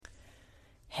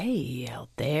Hey out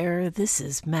there, this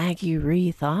is Maggie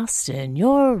Reith Austin,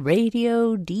 your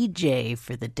radio DJ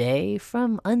for the day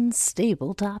from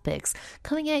Unstable Topics,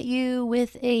 coming at you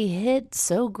with a hit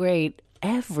so great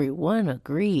everyone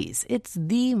agrees it's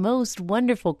the most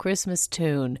wonderful Christmas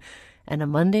tune, and a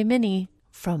Monday Mini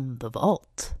from the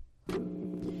vault.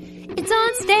 It's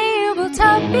Unstable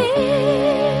Topics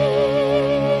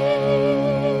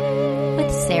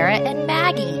with Sarah and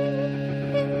Maggie.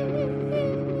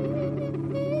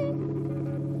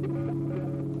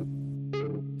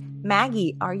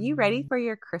 Maggie, are you ready for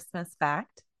your Christmas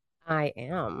fact? I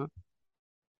am.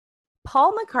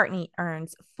 Paul McCartney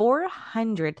earns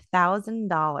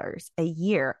 $400,000 a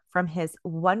year from his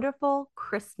wonderful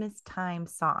Christmastime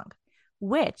song,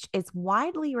 which is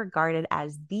widely regarded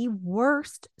as the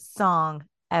worst song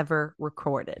ever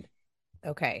recorded.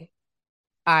 Okay.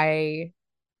 I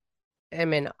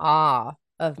am in awe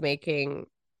of making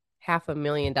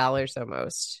 $500,000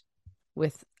 almost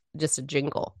with just a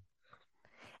jingle.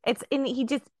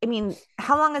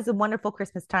 How long has A Wonderful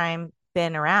Christmas Time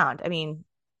been around? I mean,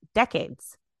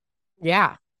 decades.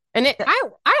 Yeah. And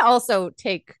I also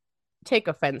take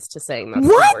offense to saying that's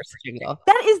What? the worst jingle.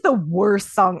 That is the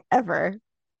worst song ever.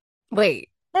 Wait.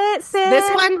 It's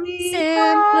This one?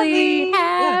 simply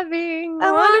Having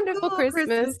a wonderful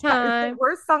Christmas time. It's the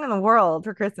worst song in the world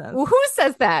for Christmas. Well, who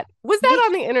says that? Was that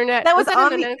on the internet? That was that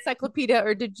on in the an encyclopedia,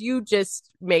 or did you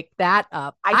just make that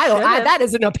up? should've. That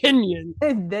is an opinion.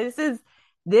 This is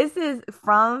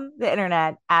from the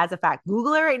internet as a fact.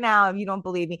 Google it right now if you don't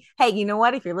believe me. Hey, you know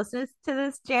what? If you're listening to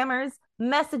this, jammers,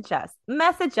 message us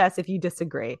if you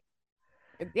disagree.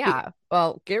 Yeah.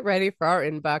 Well, get ready for our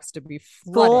inbox to be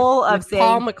Full flooded of with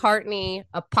Paul McCartney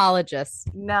apologists.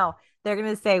 No, they're going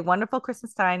to say Wonderful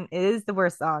Christmas Time is the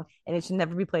worst song and it should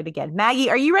never be played again. Maggie,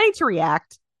 are you ready to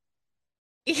react?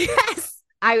 Yes,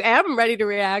 I am ready to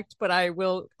react, but I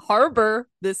will harbor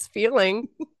this feeling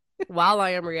while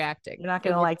I am reacting. You're not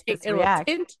going to like this react.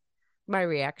 Tint my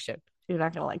reaction. You're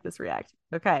not going to like this react.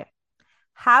 Okay.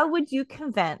 How would you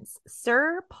convince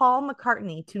Sir Paul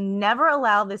McCartney to never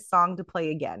allow this song to play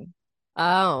again?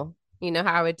 Oh, you know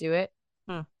how I would do it?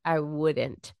 I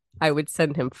wouldn't. I would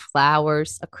send him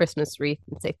flowers, a Christmas wreath,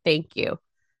 and say thank you.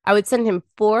 I would send him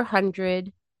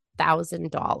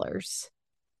 $400,000.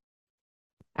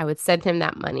 I would send him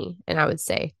that money, and I would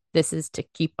say, this is to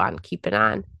keep on keeping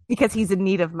on. Because he's in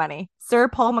need of money. Sir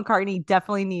Paul McCartney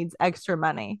definitely needs extra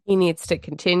money. He needs to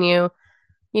continue.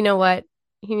 You know what?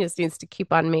 He just needs to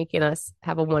keep on making us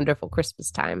have a wonderful Christmas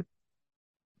time.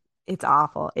 It's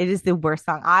awful. It is the worst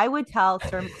song. I would tell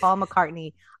Sir Paul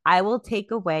McCartney, I will take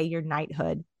away your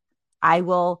knighthood. I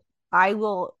will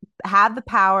have the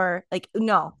power. Like,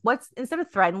 no, instead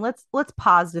of threaten, let's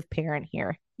positive parent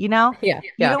here. You know? Yeah.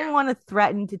 You don't want to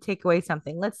threaten to take away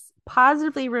something. Let's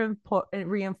positively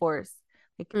reinforce.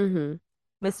 Like, Mr.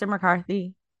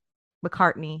 McCartney,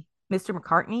 Mr.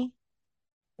 McCartney.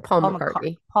 Paul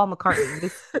McCartney.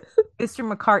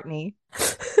 Mr. McCartney,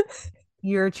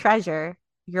 you're a treasure.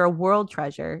 You're a world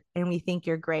treasure, and we think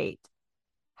you're great.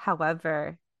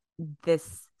 However,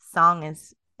 this song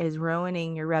is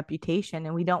ruining your reputation,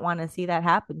 and we don't want to see that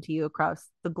happen to you across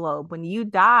the globe. When you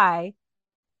die,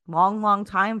 long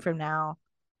time from now,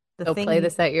 they'll play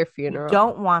this at your funeral. You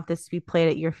don't want this to be played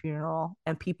at your funeral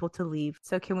and people to leave.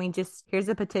 So can we here's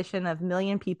a petition of 1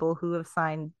 million people who have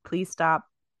signed, please stop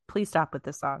with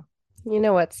this song. You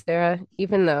know what, Sarah?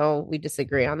 Even though we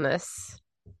disagree on this,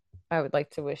 I would like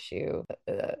to wish you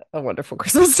a wonderful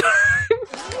Christmas time.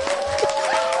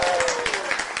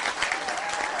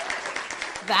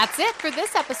 That's it for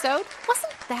this episode.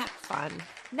 Wasn't that fun?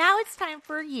 Now it's time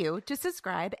for you to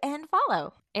subscribe and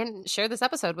follow. And share this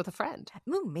episode with a friend.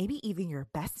 Ooh, maybe even your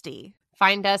bestie.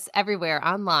 Find us everywhere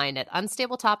online at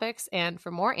Unstable Topics. And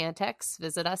for more antics,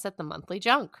 visit us at the Monthly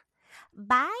Junk.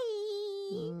 Bye.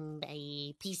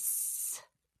 Bye. Peace.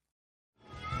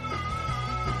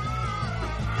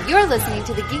 You're listening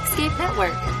to the Geekscape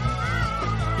Network.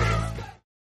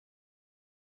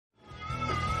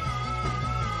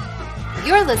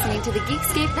 You're listening to the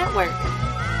Geekscape Network.